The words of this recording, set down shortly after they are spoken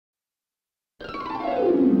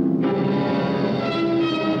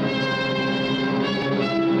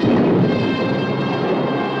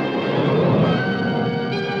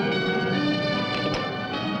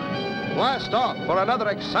another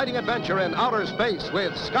exciting adventure in outer space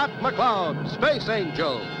with Scott McCloud, Space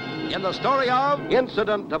Angel, in the story of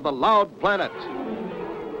Incident of the Loud Planet.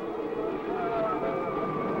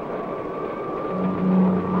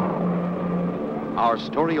 Our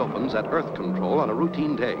story opens at Earth Control on a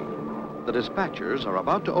routine day. The dispatchers are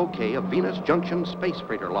about to okay a Venus Junction space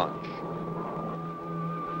freighter launch.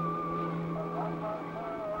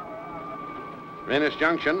 Venus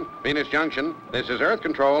Junction, this is Earth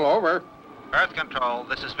Control, over. Earth Control,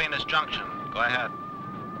 this is Venus Junction. Go ahead.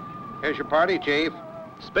 Here's your party, Chief.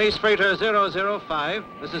 Space Freighter 005,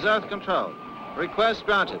 this is Earth Control. Request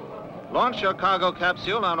granted. Launch your cargo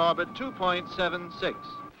capsule on orbit 2.76.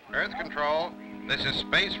 Earth Control, this is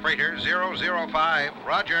Space Freighter 005,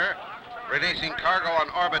 roger. Releasing cargo on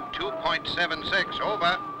orbit 2.76,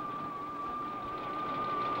 over.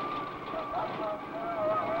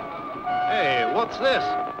 Hey, what's this?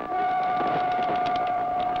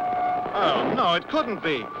 Oh, no, it couldn't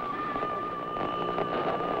be.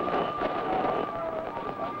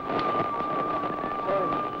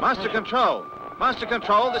 Master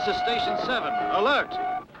Control, this is Station 7. Alert.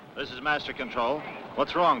 This is Master Control.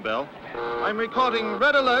 What's wrong, Bill? I'm recording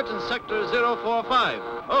red alert in Sector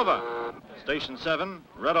 045. Over. Station 7,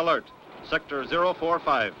 red alert. Sector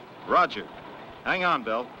 045. Roger. Hang on,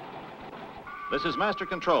 Bill. This is Master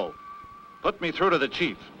Control. Put me through to the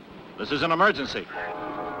Chief. This is an emergency.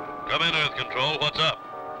 Come in, Earth Control. What's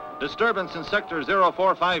up? Disturbance in Sector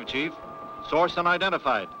 045, Chief. Source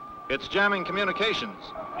unidentified. It's jamming communications.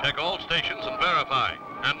 Check all stations and verify.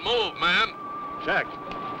 And move, man. Check.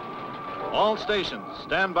 All stations,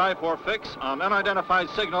 stand by for fix on unidentified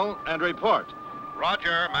signal and report.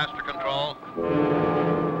 Roger, Master Control.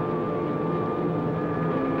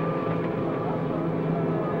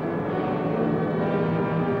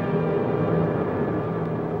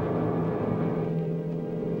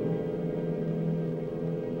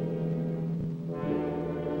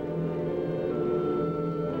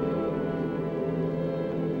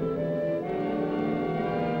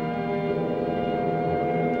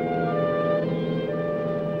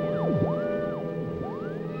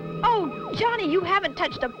 Johnny, you haven't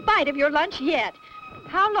touched a bite of your lunch yet.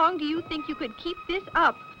 How long do you think you could keep this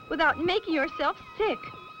up without making yourself sick?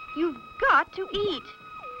 You've got to eat.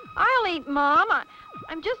 I'll eat, Mom.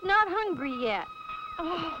 I'm just not hungry yet.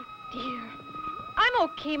 Oh, dear. I'm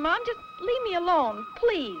okay, Mom. Just leave me alone,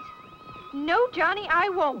 please. No, Johnny, I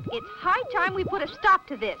won't. It's high time we put a stop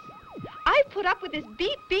to this. I've put up with this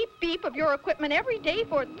beep, beep, beep of your equipment every day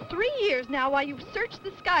for 3 years now while you've searched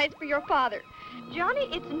the skies for your father. Johnny,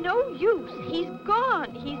 it's no use. He's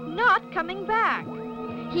gone. He's not coming back.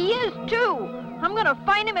 He is, too. I'm going to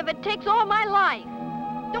find him if it takes all my life.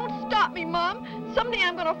 Don't stop me, Mom. Someday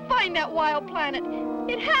I'm going to find that wild planet.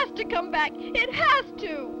 It has to come back. It has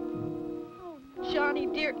to. Oh, Johnny,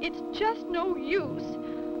 dear, it's just no use.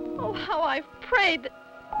 Oh, how I've prayed that...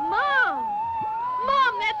 Mom!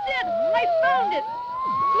 Mom, that's it! I found it!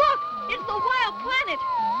 Look, it's the wild planet!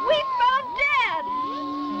 We found Dad!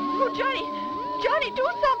 Oh, Johnny, do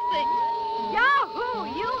something! Yahoo!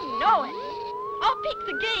 You know it! I'll peek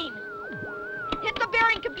the game. Hit the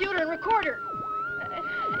bearing computer and recorder.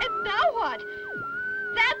 And now what?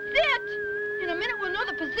 That's it! In a minute we'll know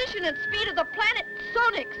the position and speed of the planet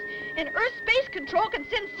Sonics, and Earth Space Control can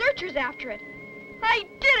send searchers after it. I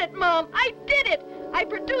did it, Mom! I did it! I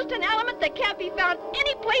produced an element that can't be found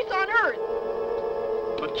any place on Earth.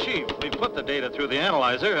 But, Chief, we put the data through the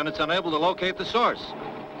analyzer, and it's unable to locate the source.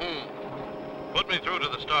 Put me through to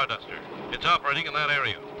the Starduster. It's operating in that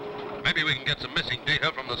area. Maybe we can get some missing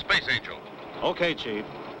data from the Space Angel. Okay, Chief.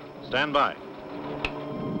 Stand by.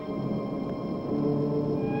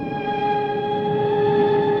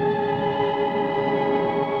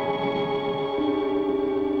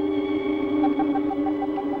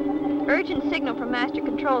 Urgent signal from Master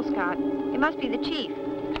Control, Scott. It must be the Chief.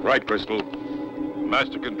 Right, Crystal.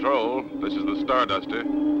 Master Control, this is the Starduster.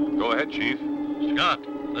 Go ahead, Chief. Scott,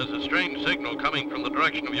 there's a strange signal coming from the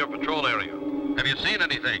direction of your patrol area. Have you seen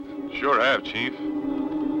anything? Sure have, Chief.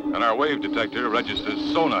 And our wave detector registers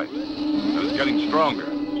sonite. And it's getting stronger.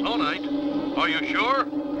 Sonite? Are you sure?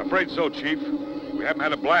 Afraid so, Chief. We haven't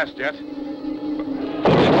had a blast yet.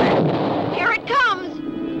 Here it comes!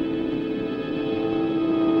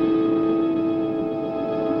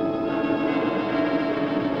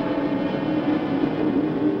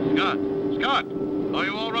 Scott, are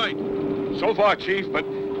you all right? So far, Chief, but...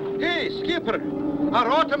 Hey, Skipper, our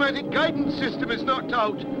automatic guidance system is knocked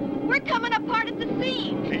out. We're coming apart at the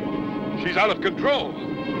seams. She's out of control.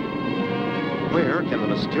 Where can the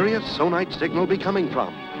mysterious sonite signal be coming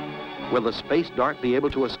from? Will the space dart be able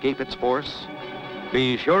to escape its force?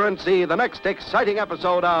 Be sure and see the next exciting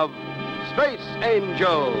episode of Space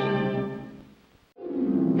Angel.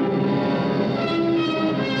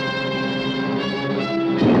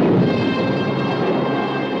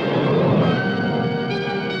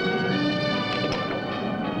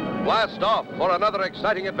 Blast off for another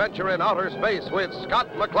exciting adventure in outer space with Scott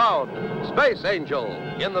McCloud, Space Angel,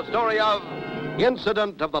 in the story of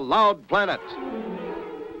Incident of the Loud Planet.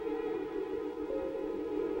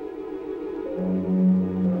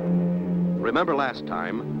 Remember last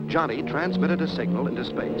time, Johnny transmitted a signal into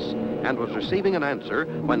space and was receiving an answer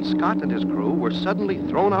when Scott and his crew were suddenly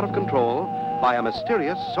thrown out of control by a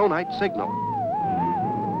mysterious sonite signal.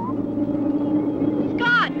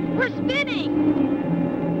 Scott, we're spinning!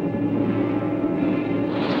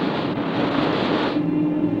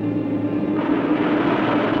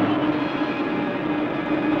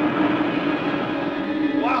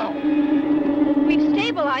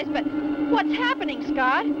 But what's happening,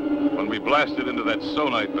 Scott? When we blasted into that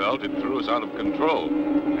sonite belt, it threw us out of control.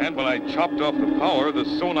 And when I chopped off the power, the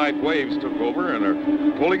sonite waves took over and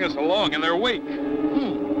are pulling us along in their wake.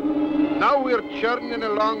 Now we're churning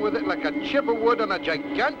along with it like a chip of wood on a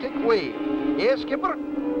gigantic wave. Eh, Skipper?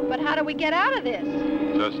 But how do we get out of this?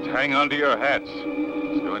 Just hang on to your hats.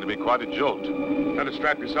 It's going to be quite a jolt. Better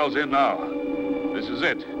strap yourselves in now. This is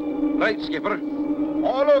it. Right, Skipper.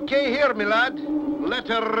 All okay here, me lad. Let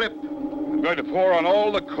her rip. I'm going to pour on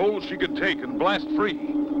all the coal she can take and blast free.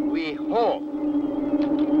 We hope.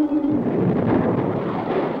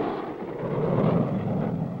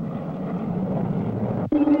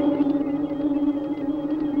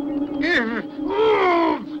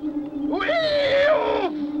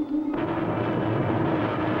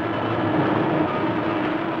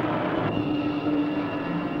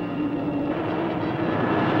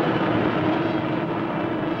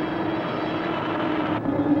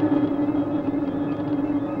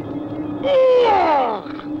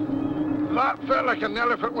 That felt like an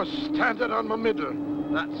elephant was standing on my middle.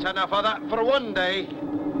 That's enough of that for one day.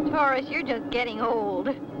 Taurus, you're just getting old.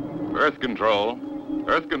 Earth Control.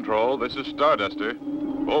 Earth Control, this is Starduster.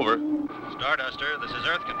 Over. Starduster, this is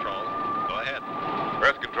Earth Control. Go ahead.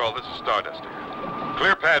 Earth Control, this is Starduster.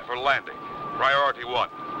 Clear pad for landing. Priority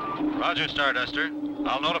 1. Roger, Starduster.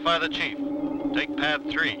 I'll notify the chief. Take pad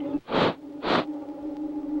 3.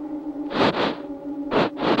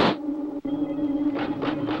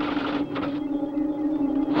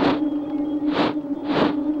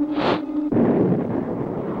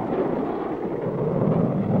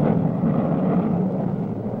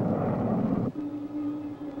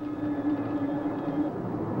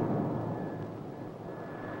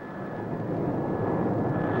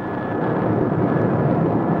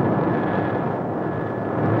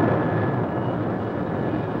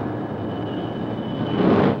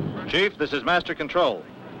 Chief, this is Master Control.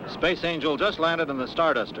 Space Angel just landed in the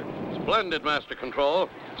Starduster. Splendid, Master Control.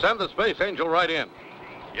 Send the Space Angel right in.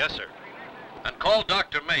 Yes, sir. And call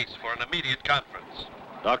Dr. Mace for an immediate conference.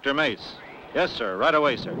 Dr. Mace. Yes, sir. Right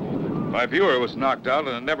away, sir. My viewer was knocked out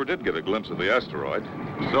and I never did get a glimpse of the asteroid.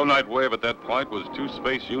 The sonite wave at that point was 2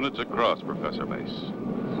 space units across, Professor Mace.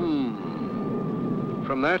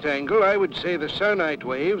 From that angle, I would say the sonite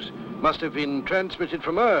waves must have been transmitted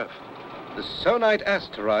from Earth. The sonite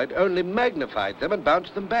asteroid only magnified them and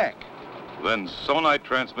bounced them back. Then sonite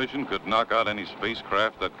transmission could knock out any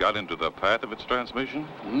spacecraft that got into the path of its transmission?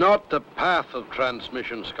 Not the path of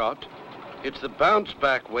transmission, Scott. It's the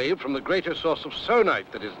bounce-back wave from the greater source of sonite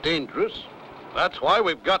that is dangerous. That's why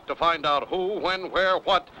we've got to find out who, when, where,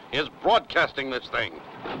 what is broadcasting this thing.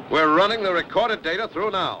 We're running the recorded data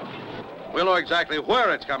through now. We'll know exactly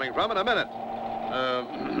where it's coming from in a minute.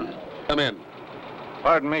 Come in.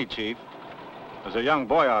 Pardon me, Chief. There's a young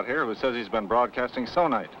boy out here who says he's been broadcasting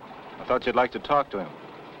sonite. I thought you'd like to talk to him.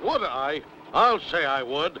 Would I? I'll say I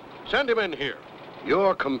would. Send him in here.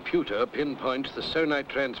 Your computer pinpoints the sonite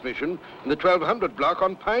transmission in the 1200 block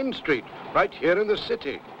on Pine Street, right here in the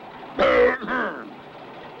city.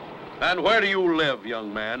 And where do you live,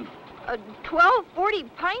 young man? 1240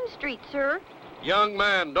 Pine Street, sir. Young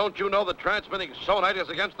man, don't you know that transmitting sonite is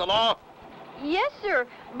against the law? Yes, sir,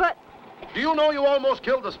 but... Do you know you almost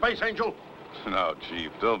killed the Space Angel? No,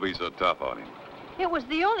 Chief, don't be so tough on him. It was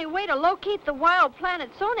the only way to locate the wild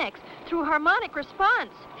planet Sonex through harmonic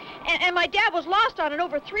response. And my dad was lost on it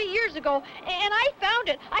over 3 years ago, and I found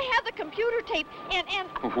it. I have the computer tape,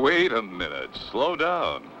 and... Wait a minute. Slow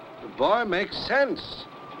down. The boy makes sense.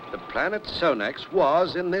 The planet Sonex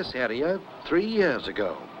was in this area 3 years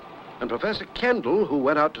ago. And Professor Kendall, who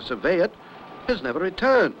went out to survey it, has never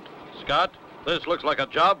returned. Scott, this looks like a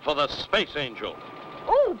job for the Space Angel.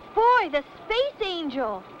 Oh, boy, the Space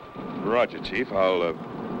Angel. Roger, Chief.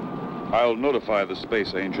 I'll notify the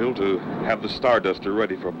Space Angel to have the Starduster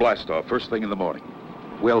ready for blastoff first thing in the morning.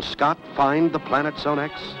 Will Scott find the planet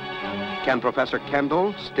Sonex? Can Professor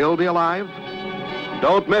Kendall still be alive?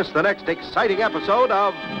 Don't miss the next exciting episode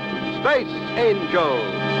of Space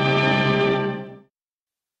Angel.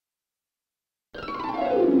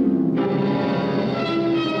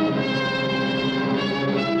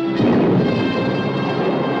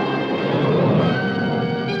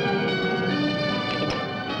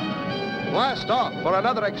 Blast off for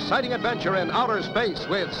another exciting adventure in outer space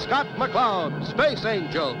with Scott McCloud, Space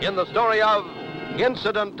Angel, in the story of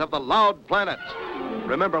Incident of the Loud Planet.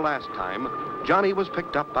 Remember last time, Johnny was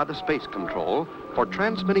picked up by the Space Control for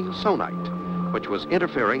transmitting sonite, which was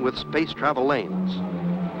interfering with space travel lanes.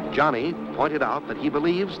 Johnny pointed out that he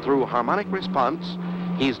believes through harmonic response,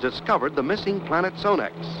 he's discovered the missing planet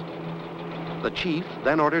Sonex. The chief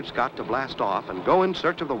then ordered Scott to blast off and go in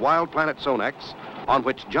search of the wild planet Sonex, on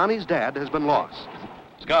which Johnny's dad has been lost.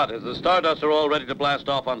 Scott, is the Starduster all ready to blast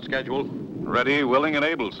off on schedule? Ready, willing, and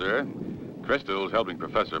able, sir. Crystal's helping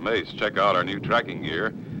Professor Mace check out our new tracking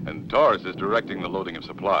gear, and Taurus is directing the loading of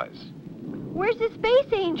supplies. Where's the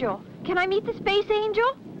Space Angel? Can I meet the Space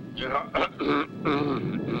Angel?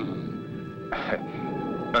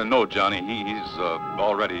 No, Johnny, he's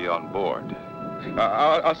already on board.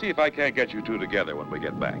 I'll see if I can't get you two together when we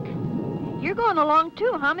get back. You're going along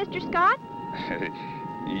too, huh, Mr. Scott?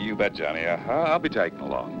 You bet, Johnny. I'll be tagging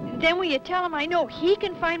along. Then will you tell him I know he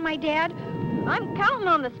can find my dad? I'm counting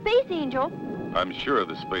on the Space Angel. I'm sure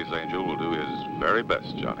the Space Angel will do his very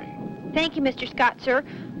best, Johnny. Thank you, Mr. Scott, sir.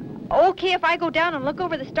 Okay if I go down and look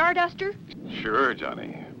over the Starduster? Sure,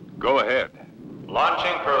 Johnny. Go ahead.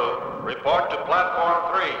 Launching crew, report to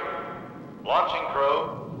platform 3. Launching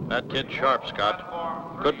crew. That kid's sharp,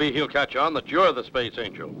 Scott. Could be he'll catch on that you're the Space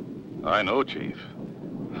Angel. I know, Chief.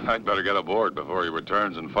 I'd better get aboard before he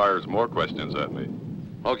returns and fires more questions at me.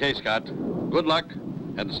 Okay, Scott. Good luck,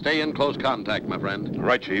 and stay in close contact, my friend.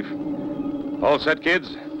 Right, Chief. All set,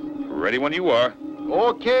 kids? Ready when you are.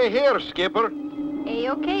 Okay here, Skipper.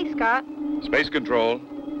 A-okay, Scott. Space Control.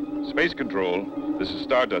 Space Control. This is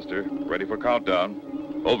Starduster. Ready for countdown.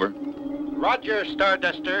 Over. Roger,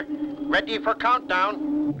 Starduster. Ready for countdown.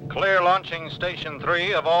 Clear launching Station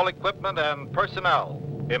 3 of all equipment and personnel.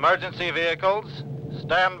 Emergency vehicles,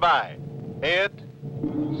 stand by. 8,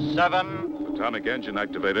 7... Atomic engine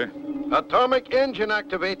activator. Atomic engine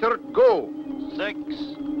activator, go. 6,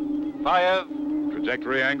 5...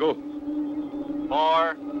 Trajectory angle.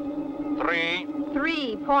 4, 3...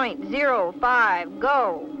 3.05,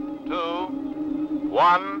 go. 2,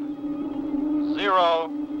 1, 0...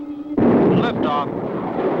 Liftoff.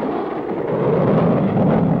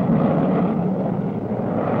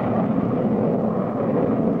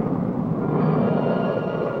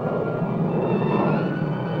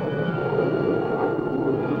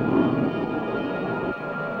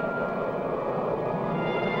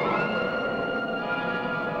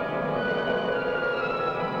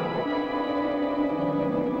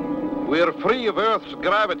 We're free of Earth's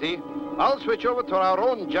gravity. I'll switch over to our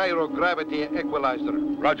own gyrogravity equalizer.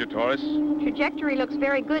 Roger, Taurus. Trajectory looks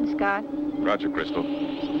very good, Scott. Roger, Crystal.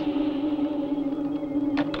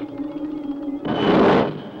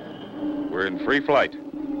 We're in free flight.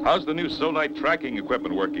 How's the new Sonite tracking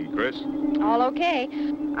equipment working, Chris? All okay.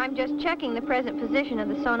 I'm just checking the present position of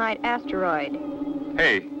the Sonite asteroid.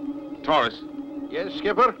 Hey, Taurus. Yes,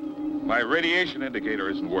 Skipper? My radiation indicator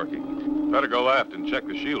isn't working. Better go aft and check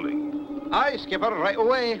the shielding. Aye, Skipper, right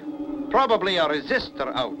away. Probably a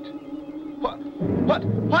resistor out. What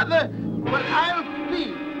the? Well, I'll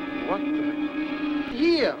be. What the?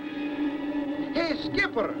 Here. Hey,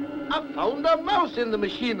 Skipper, I found a mouse in the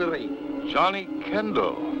machinery. Johnny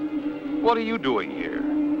Kendall. What are you doing here?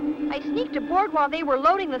 I sneaked aboard while they were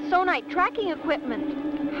loading the Sonite tracking equipment.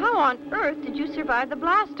 How on earth did you survive the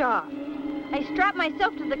blast-off? I strapped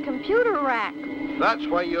myself to the computer rack. That's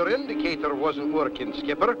why your indicator wasn't working,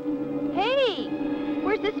 Skipper. Hey,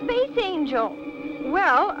 where's the Space Angel?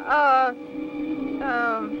 Well,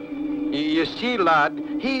 You see, lad,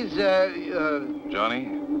 he's,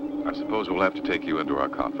 Johnny, I suppose we'll have to take you into our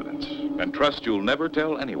confidence and trust you'll never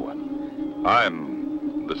tell anyone.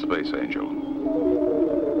 I'm the Space Angel.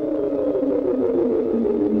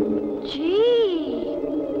 Gee.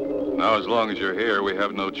 Now, as long as you're here, we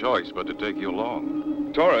have no choice but to take you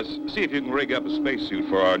along. Taurus, see if you can rig up a spacesuit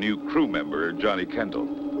for our new crew member, Johnny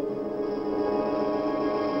Kendall.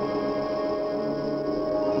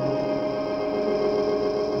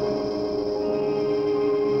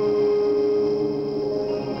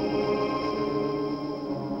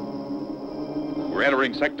 We're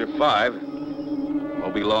entering Sector 5. Oh,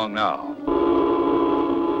 Won't be long now.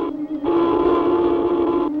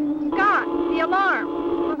 Scott, the alarm.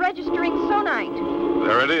 We're registering Sonite.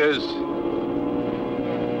 There it is.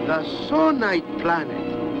 The Sonite planet.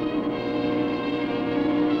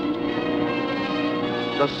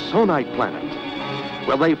 The Sonite planet.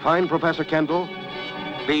 Will they find Professor Kendall?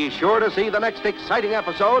 Be sure to see the next exciting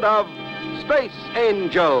episode of Space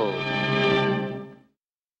Angel.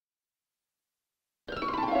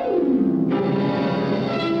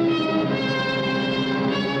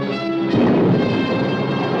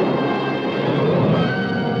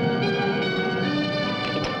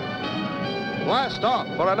 Blast off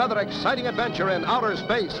for another exciting adventure in outer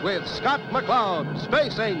space with Scott McCloud,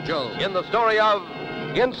 Space Angel, in the story of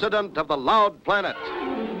Incident of the Loud Planet.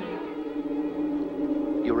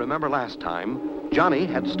 You remember last time, Johnny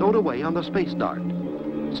had stowed away on the Space Dart.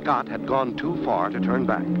 Scott had gone too far to turn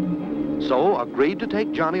back, so agreed to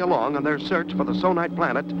take Johnny along on their search for the Sonite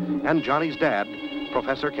planet and Johnny's dad,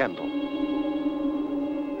 Professor Kendall.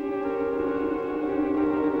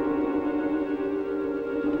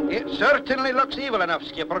 It certainly looks evil enough,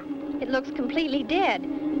 Skipper. It looks completely dead.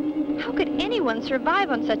 How could anyone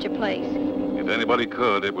survive on such a place? If anybody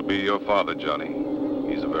could, it would be your father, Johnny.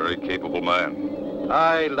 He's a very capable man.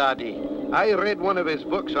 Aye, laddie. I read one of his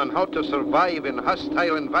books on how to survive in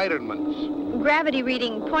hostile environments. Gravity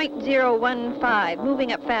reading .015.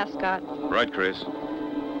 Moving up fast, Scott. Right, Chris.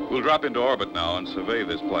 We'll drop into orbit now and survey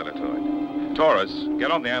this planetoid. Taurus,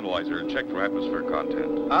 get on the analyzer and check for atmosphere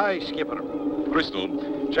content. Aye, Skipper. Crystal,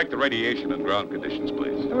 check the radiation and ground conditions,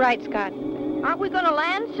 please. Right, Scott. Aren't we going to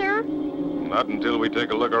land, sir? Not until we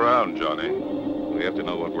take a look around, Johnny. We have to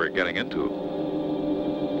know what we're getting into.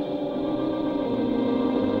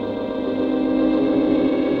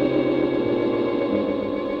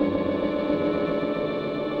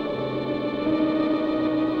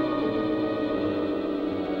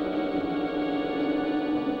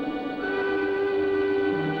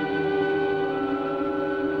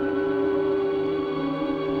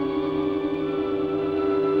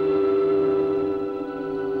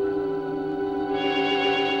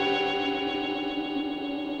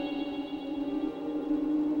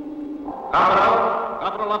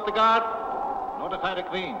 Capital off the guard. Notify the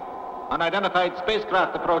Queen. Unidentified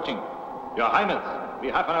spacecraft approaching. Your Highness, we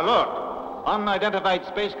have an alert. Unidentified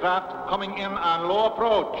spacecraft coming in on low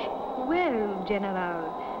approach. Well,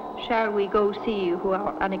 General, shall we go see who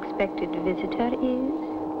our unexpected visitor is?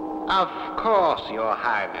 Of course, Your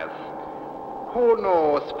Highness. Who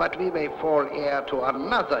knows but we may fall heir to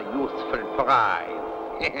another youthful prize.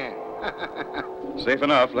 Safe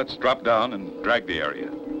enough. Let's drop down and drag the area.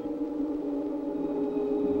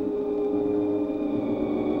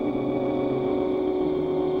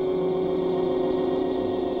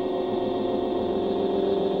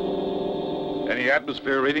 Any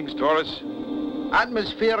atmosphere readings, Taurus?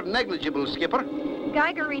 Atmosphere negligible, Skipper.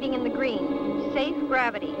 Geiger reading in the green. Safe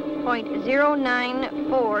gravity.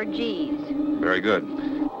 .094 Gs. Very good.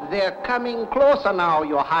 They're coming closer now,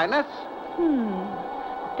 Your Highness.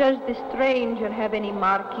 Does the stranger have any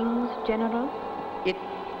markings, General?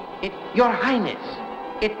 Your Highness,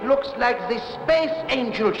 it looks like the Space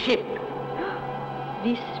Angel ship.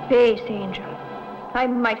 The Space Angel. I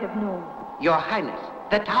might have known. Your Highness,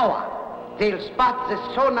 the tower. They'll spot the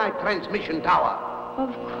Sonite transmission tower.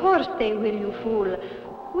 Of course they will, you fool.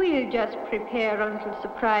 We'll just prepare a little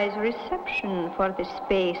surprise reception for the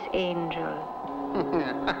Space Angel.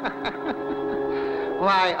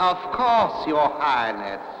 Why, of course, Your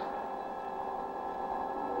Highness.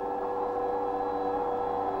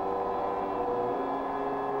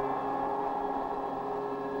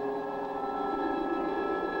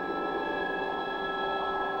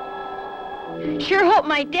 Sure hope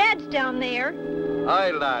my dad's down there.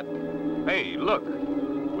 Aye, lad. Hey, look.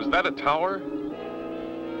 Was that a tower?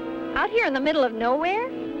 Out here in the middle of nowhere?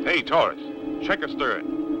 Hey, Taurus, check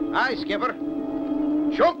astern. Aye, Skipper.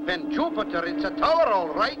 Jumping Jupiter, it's a tower, all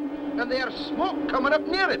right. And there's smoke coming up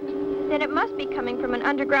near it. Then it must be coming from an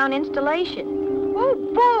underground installation. Oh,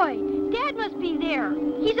 boy! Dad must be there.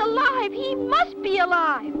 He's alive. He must be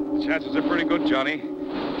alive. Chances are pretty good, Johnny.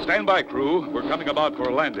 Stand by, crew. We're coming about for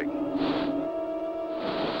a landing.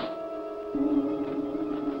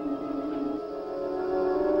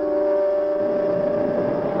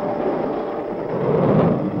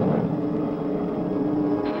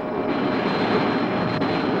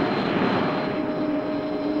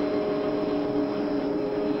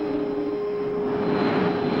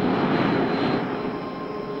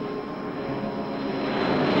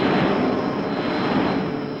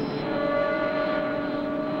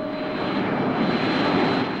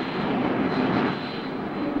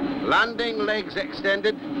 landing, legs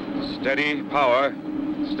extended. Steady, power.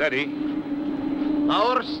 Steady.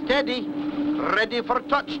 Power steady. Ready for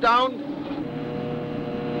touchdown.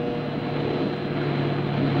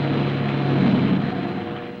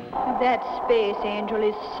 That Space Angel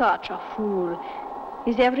is such a fool.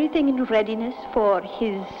 Is everything in readiness for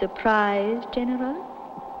his surprise, General?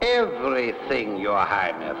 Everything, Your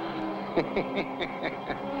Highness.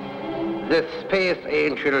 The Space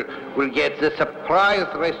Angel will get the surprise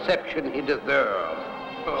reception he deserves.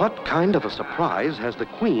 What kind of a surprise has the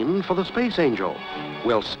Queen for the Space Angel?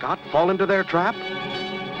 Will Scott fall into their trap?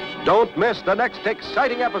 Don't miss the next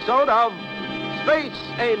exciting episode of Space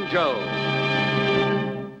Angel.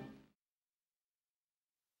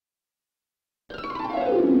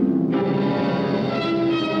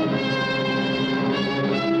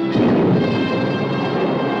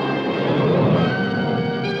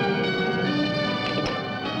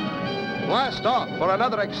 Blast off for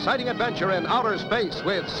another exciting adventure in outer space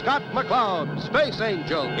with Scott McCloud, Space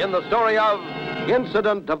Angel, in the story of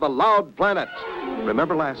Incident of the Loud Planet.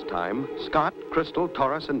 Remember last time, Scott, Crystal,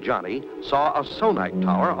 Taurus, and Johnny saw a sonite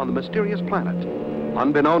tower on the mysterious planet.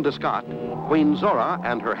 Unbeknown to Scott, Queen Zora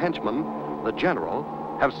and her henchman, the General,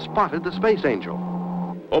 have spotted the Space Angel.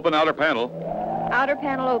 Open outer panel. Outer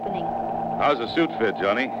panel opening. How's the suit fit,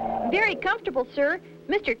 Johnny? Very comfortable, sir.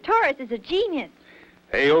 Mr. Torres is a genius.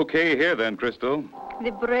 A-okay here then, Crystal.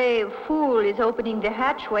 The brave fool is opening the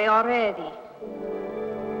hatchway already.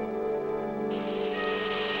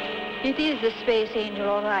 It is the Space Angel,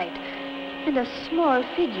 all right. And a small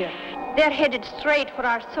figure. They're headed straight for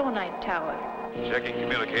our sonite tower. Checking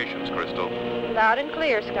communications, Crystal. Loud and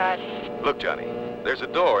clear, Scott. Look, Johnny, there's a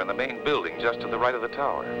door in the main building just to the right of the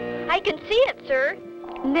tower. I can see it, sir.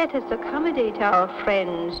 Let us accommodate our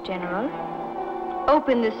friends, General.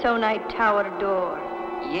 Open the sonite tower door.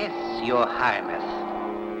 Yes, Your Highness.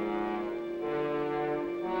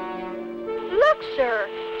 Look, sir,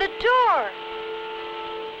 the door.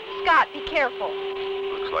 Scott, be careful.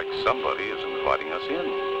 Looks like somebody is inviting us in.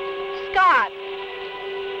 Scott.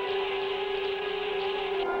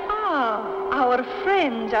 Ah, our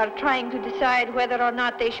friends are trying to decide whether or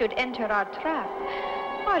not they should enter our trap.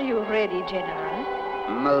 Are you ready, General?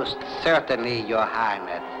 Most certainly, Your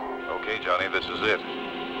Highness. Okay, Johnny, this is it.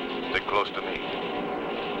 Stick close to me.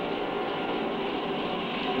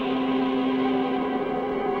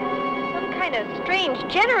 Some kind of strange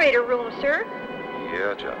generator room, sir.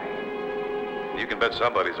 Yeah, Johnny. You can bet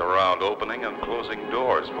somebody's around opening and closing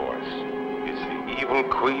doors for us. It's the evil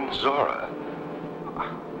Queen Zora.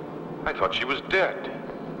 I thought she was dead.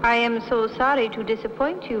 I am so sorry to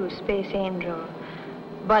disappoint you, Space Angel.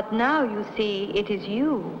 But now you see it is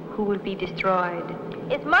you who will be destroyed.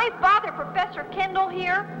 Is my father, Professor Kendall,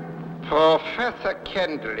 here? Professor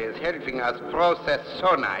Kendall is helping us process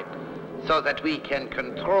sonite so that we can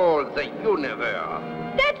control the universe.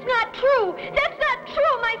 That's not true! That's not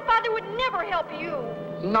true! My father would never help you!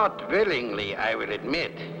 Not willingly, I will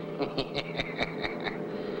admit.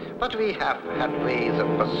 But we have had ways of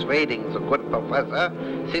persuading the good professor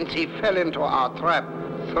since he fell into our trap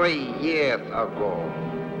 3 years ago.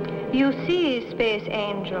 You see, Space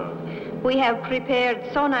Angel, we have prepared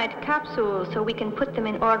sonite capsules so we can put them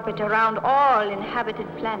in orbit around all inhabited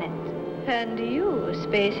planets. And you,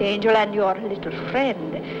 Space Angel, and your little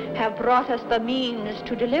friend have brought us the means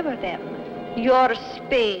to deliver them. Your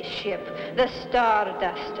spaceship, the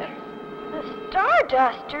Starduster. The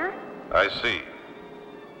Starduster? I see.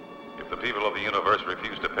 If the people of the universe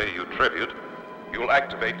refuse to pay you tribute, you'll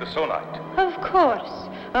activate the sonite. Of course.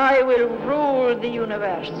 I will rule the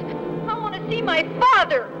universe. I want to see my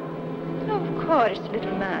father. Of course,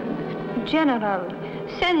 little man. General,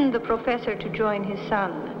 send the professor to join his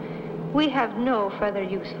son. We have no further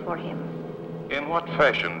use for him. In what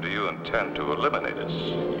fashion do you intend to eliminate us,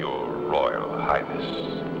 Your Royal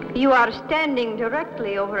Highness? You are standing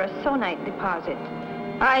directly over a sonite deposit.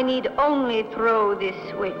 I need only throw this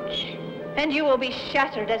switch, and you will be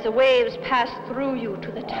shattered as the waves pass through you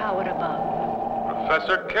to the tower above.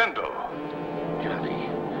 Professor Kendall. Johnny,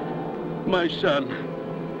 my son,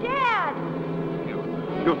 Dad!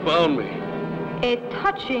 you found me. A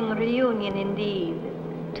touching reunion indeed.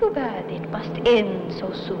 Too bad it must end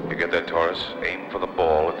so soon. You get that, Taurus? Aim for the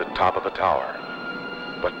ball at the top of the tower.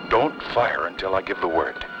 But don't fire until I give the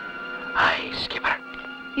word. Aye, Skipper.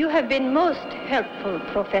 You have been most helpful,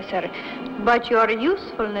 Professor, but your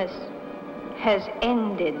usefulness has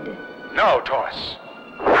ended. No, Taurus.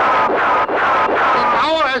 The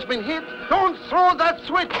tower has been hit. Don't throw that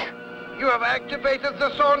switch. You have activated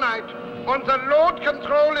the sonite. When the load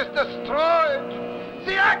control is destroyed,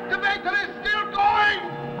 the activator is still going.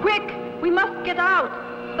 Quick, we must get out.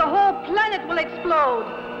 The whole planet will explode.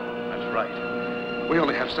 That's right. We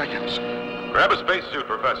only have seconds. Grab a spacesuit,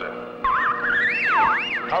 Professor.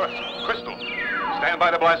 Horace, Crystal, stand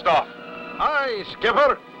by to blast off. Aye,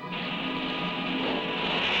 Skipper.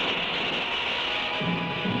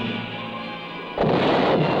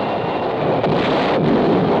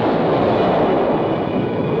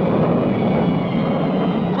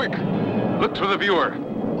 Quick, look through the viewer.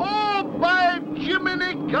 Oh, by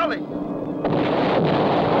Jiminy Gully!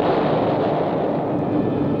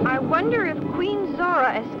 I wonder if Queen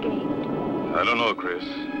Zora escaped. I don't know, Chris,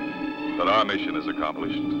 but our mission is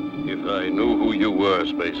accomplished. If I knew who you were,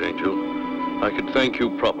 Space Angel, I could thank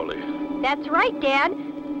you properly. That's right, Dad.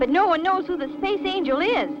 But no one knows who the Space Angel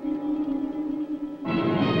is.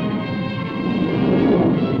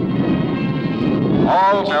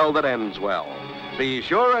 All well that ends well. Be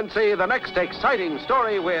sure and see the next exciting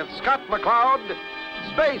story with Scott McCloud,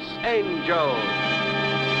 Space Angel.